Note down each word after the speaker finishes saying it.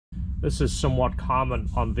This is somewhat common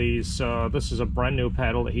on these. So this is a brand new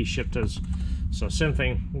pedal that he shipped us. So same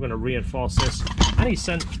thing, we're going to reinforce this. And he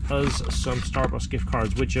sent us some Starbucks gift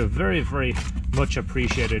cards, which are very, very much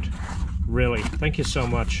appreciated. Really, thank you so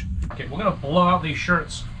much. Okay, we're going to blow out these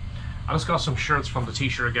shirts. I just got some shirts from the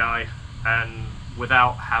t-shirt guy, and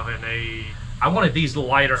without having I wanted these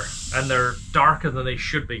lighter, and they're darker than they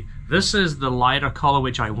should be. This is the lighter color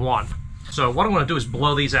which I want. So what I'm going to do is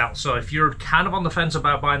blow these out. So if you're kind of on the fence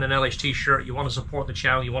about buying an LHT shirt, you want to support the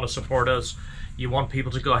channel, you want to support us, you want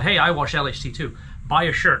people to go, hey, I watch LHT too, buy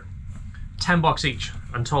a shirt, 10 bucks each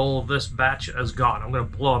until this batch is gone. I'm going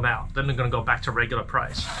to blow them out. Then they're going to go back to regular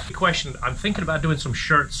price. The question, I'm thinking about doing some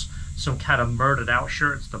shirts, some kind of murdered out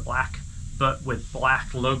shirts, the black, but with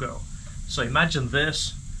black logo. So imagine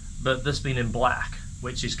this, but this being in black,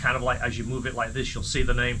 which is kind of like, as you move it like this, you'll see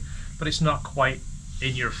the name, but it's not quite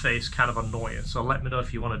in your face, kind of annoying. So let me know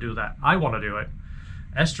if you want to do that. I want to do it.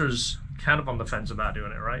 Esther's kind of on the fence about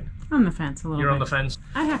doing it, right? On the fence a little bit. You're on the fence?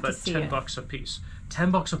 I have to see it. But 10 bucks a piece. 10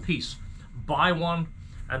 bucks a piece. Buy one,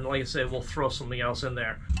 and like I say, we'll throw something else in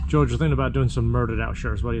there. George, you're thinking about doing some murdered out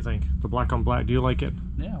shirts. What do you think? The black on black, do you like it?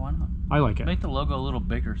 Yeah, why not? I like it. Make the logo a little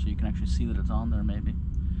bigger so you can actually see that it's on there, maybe.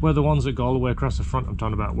 Well, the ones that go all the way across the front I'm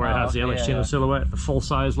talking about, where it has the LHT in the silhouette, the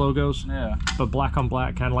full-size logos. Yeah. But black on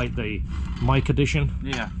black, kind of like the Mike edition.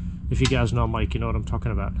 Yeah. If you guys know Mike, you know what I'm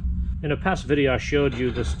talking about. In a past video, I showed you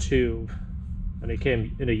this tube, and it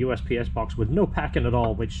came in a USPS box with no packing at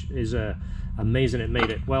all, which is amazing it made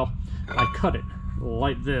it. Well, I cut it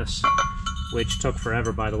like this, which took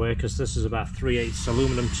forever, by the way, because this is about 3/8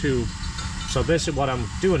 aluminum tube. So basically what I'm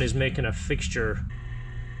doing is making a fixture.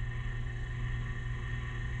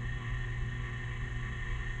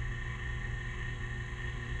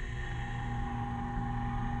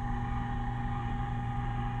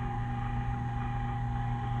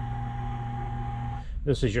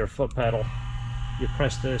 This is your foot pedal. You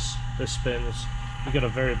press this, this spins. You get a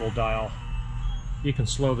variable dial. You can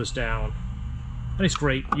slow this down. And it's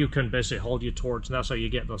great. You can basically hold your torch, and that's how you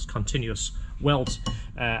get those continuous welds.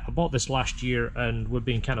 I bought this last year, and we've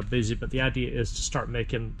been kind of busy, but the idea is to start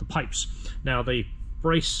making the pipes. Now the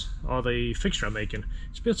brace, or the fixture I'm making,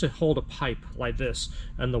 is able to hold a pipe like this,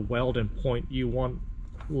 and the welding point you want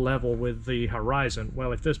level with the horizon.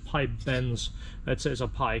 Well, if this pipe bends, let's say it's a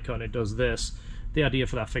pike and it does this, the idea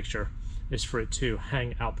for that fixture is for it to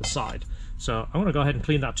hang out the side. So I'm going to go ahead and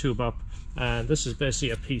clean that tube up, and this is basically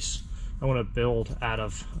a piece I want to build out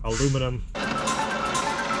of aluminum.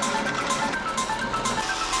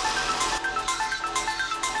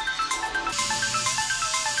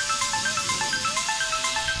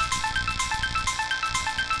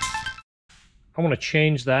 I want to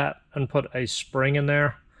change that and put a spring in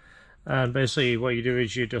there, and basically what you do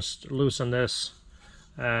is you just loosen this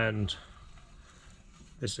and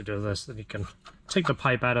basically do this, then you can take the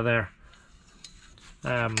pipe out of there.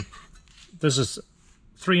 This is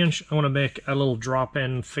 3-inch. I want to make a little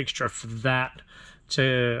drop-in fixture for that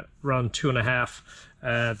to run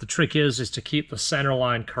 2.5. The trick is to keep the center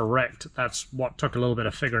line correct. That's what took a little bit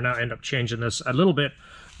of figuring out. I end up changing this a little bit,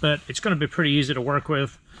 but it's going to be pretty easy to work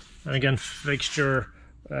with. And again, fixture,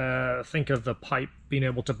 think of the pipe being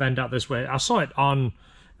able to bend out this way. I saw it on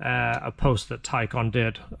a post that Tycon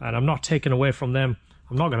did, and I'm not taking away from them.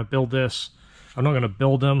 I'm not going to build this. I'm not going to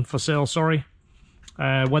build them for sale, sorry.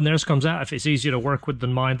 When theirs comes out, if it's easier to work with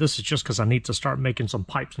than mine, this is just because I need to start making some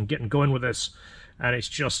pipes and getting going with this. And it's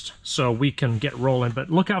just so we can get rolling. But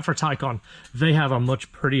look out for Tycon. They have a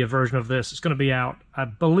much prettier version of this. It's going to be out, I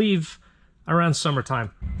believe, around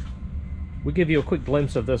summertime. We give you a quick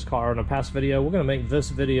glimpse of this car in a past video. We're going to make this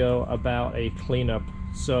video about a cleanup.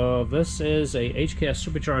 So this is a HKS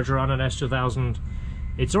supercharger on an S2000.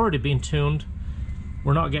 It's already been tuned.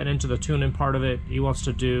 We're not getting into the tuning part of it. He wants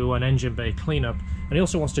to do an engine bay cleanup, and he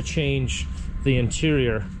also wants to change the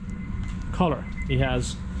interior color. He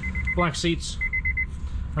has black seats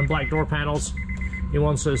and black door panels. He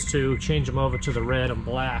wants us to change them over to the red and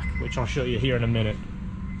black, which I'll show you here in a minute.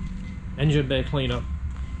 Engine bay cleanup.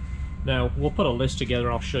 Now, we'll put a list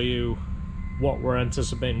together. I'll show you what we're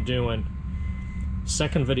anticipating doing.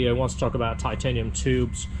 Second video, he wants to talk about titanium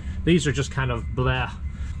tubes. These are just kind of blah.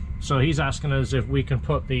 So he's asking us if we can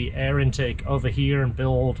put the air intake over here and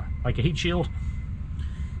build like a heat shield.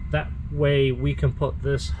 That way we can put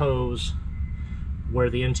this hose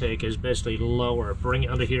where the intake is basically lower. Bring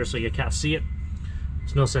it under here so you can't see it.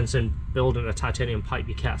 There's no sense in building a titanium pipe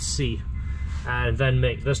you can't see. And then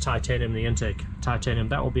make this titanium the intake. Titanium,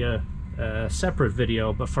 that will be a separate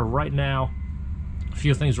video, but for right now, a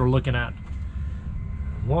few things we're looking at.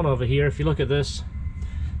 One over here, if you look at this,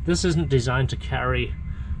 this isn't designed to carry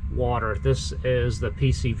water. This is the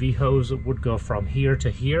PCV hose that would go from here to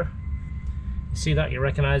here. You see that? You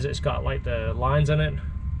recognize it? It's got like the lines in it.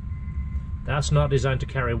 That's not designed to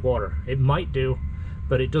carry water. It might do,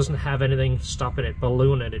 but it doesn't have anything stopping it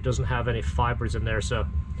ballooning. It doesn't have any fibers in there, so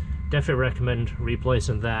definitely recommend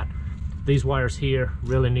replacing that. These wires here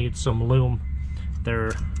really need some loom.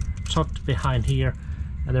 They're tucked behind here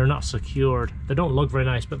and they're not secured. They don't look very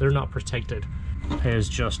nice, but they're not protected. Here's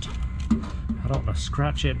just, I don't want to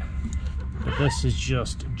scratch it, but this is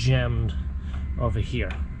just jammed over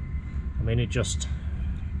here. I mean, it just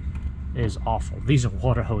is awful. These are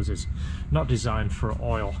water hoses, not designed for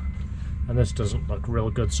oil, and this doesn't look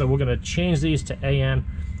real good. So we're going to change these to AN,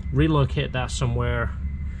 relocate that somewhere,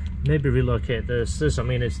 maybe relocate this. I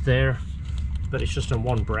mean, it's there, but it's just in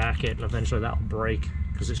one bracket, and eventually that'll break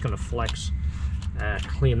because it's going to flex.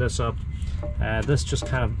 Clean this up. This just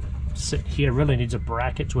kind of sit here, really needs a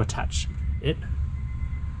bracket to attach it.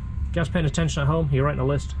 You guys paying attention at home? You're writing a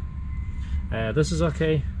list. This is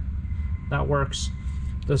okay. That works.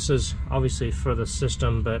 This is obviously for the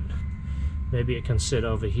system, but maybe it can sit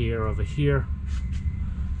over here, over here.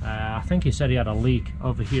 I think he said he had a leak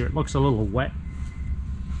over here. It looks a little wet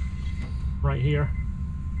right here.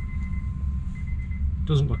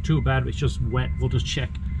 Doesn't look too bad, but it's just wet. We'll just check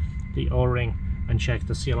the O-ring and check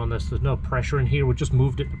the seal on this. There's no pressure in here. We just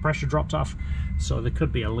moved it. The pressure dropped off, so there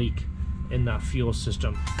could be a leak in that fuel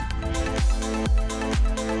system.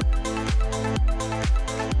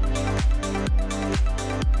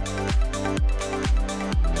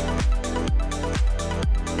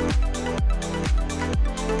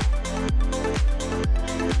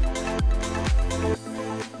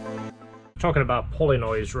 Talking about pulley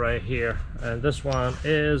noise right here, and this one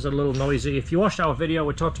is a little noisy. If you watched our video,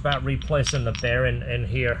 we talked about replacing the bearing in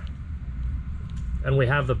here, and we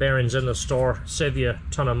have the bearings in the store. Save you a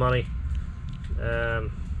ton of money.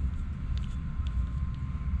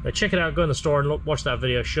 But check it out, go in the store and look, watch that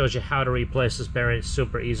video. It shows you how to replace this bearing. It's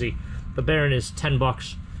super easy. The bearing is 10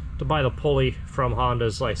 bucks. To buy the pulley from Honda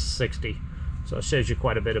is like 60, so it saves you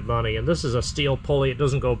quite a bit of money. And this is a steel pulley. It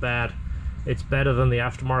doesn't go bad. It's better than the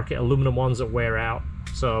aftermarket aluminum ones that wear out.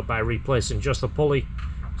 So by replacing just the pulley,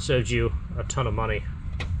 saves you a ton of money.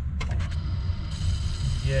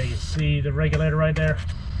 Yeah, you see the regulator right there?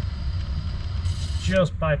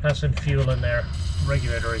 Just bypassing fuel in there. The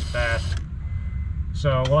regulator is bad.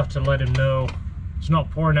 So we'll have to let him know it's not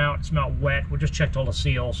pouring out, it's not wet. We just checked all the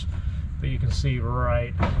seals, but you can see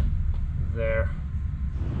right there.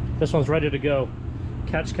 This one's ready to go.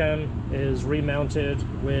 Catch can is remounted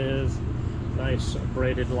with nice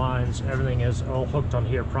braided lines. Everything is all hooked on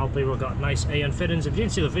here properly. We've got nice AN fittings. If you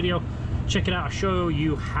didn't see the video, check it out. I'll show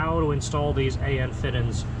you how to install these AN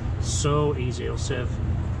fittings. So easy, it'll save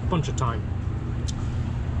a bunch of time.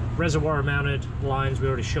 Reservoir mounted lines, we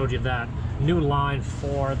already showed you that. New line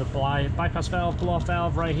for the bypass valve, pull-off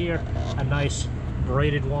valve right here. A nice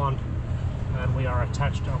braided one, and we are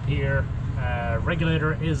attached up here.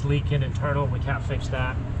 Regulator is leaking internal, we can't fix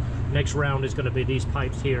that. Next round is going to be these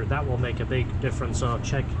pipes here. That will make a big difference, so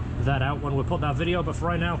check that out when we put that video. But for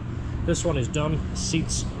right now, this one is done.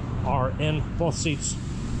 Seats are in, both seats,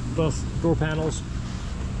 both door panels.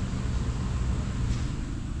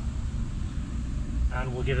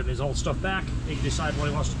 And we'll give him his old stuff back. He can decide what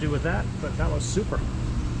he wants to do with that, but that was super.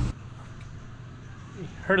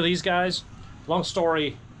 Heard of these guys? Long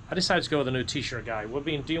story, I decided to go with a new t-shirt guy. We've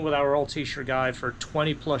been dealing with our old t-shirt guy for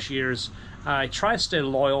 20 plus years. I try to stay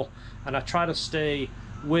loyal, and I try to stay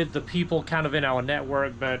with the people kind of in our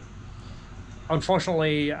network, but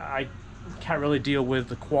unfortunately I can't really deal with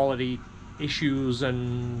the quality issues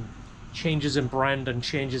and changes in brand and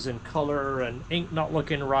changes in color and ink not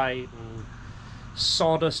looking right and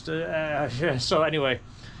sawdust. So anyway,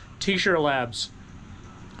 T-shirt Labs.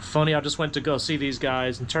 Funny, I just went to go see these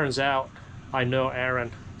guys, and turns out I know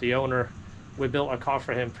Aaron, the owner. We built a car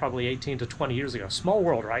for him probably 18 to 20 years ago. Small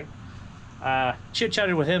world, right?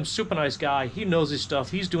 Chit-chatted with him, super nice guy. He knows his stuff.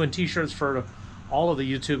 He's doing t-shirts for all of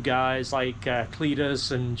the YouTube guys like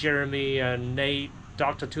Cletus and Jeremy and Nate,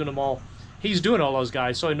 Dr. Tunamal. He's doing all those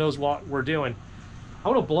guys, so he knows what we're doing.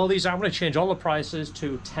 I'm going to blow these out. I'm going to change all the prices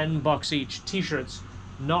to 10 bucks each. T-shirts,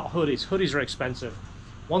 not hoodies. Hoodies are expensive.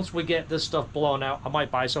 Once we get this stuff blown out, I might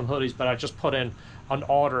buy some hoodies, but I just put in an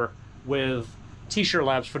order with T-shirt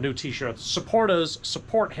Labs for new t-shirts. Support us,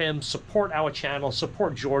 support him, support our channel,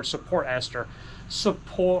 support George, support Esther,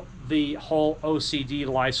 support the whole OCD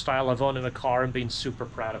lifestyle of owning a car and being super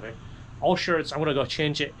proud of it. All shirts, I'm going to go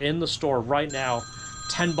change it in the store right now.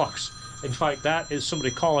 10 bucks. In fact, that is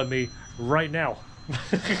somebody calling me right now.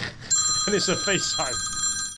 And it's a FaceTime.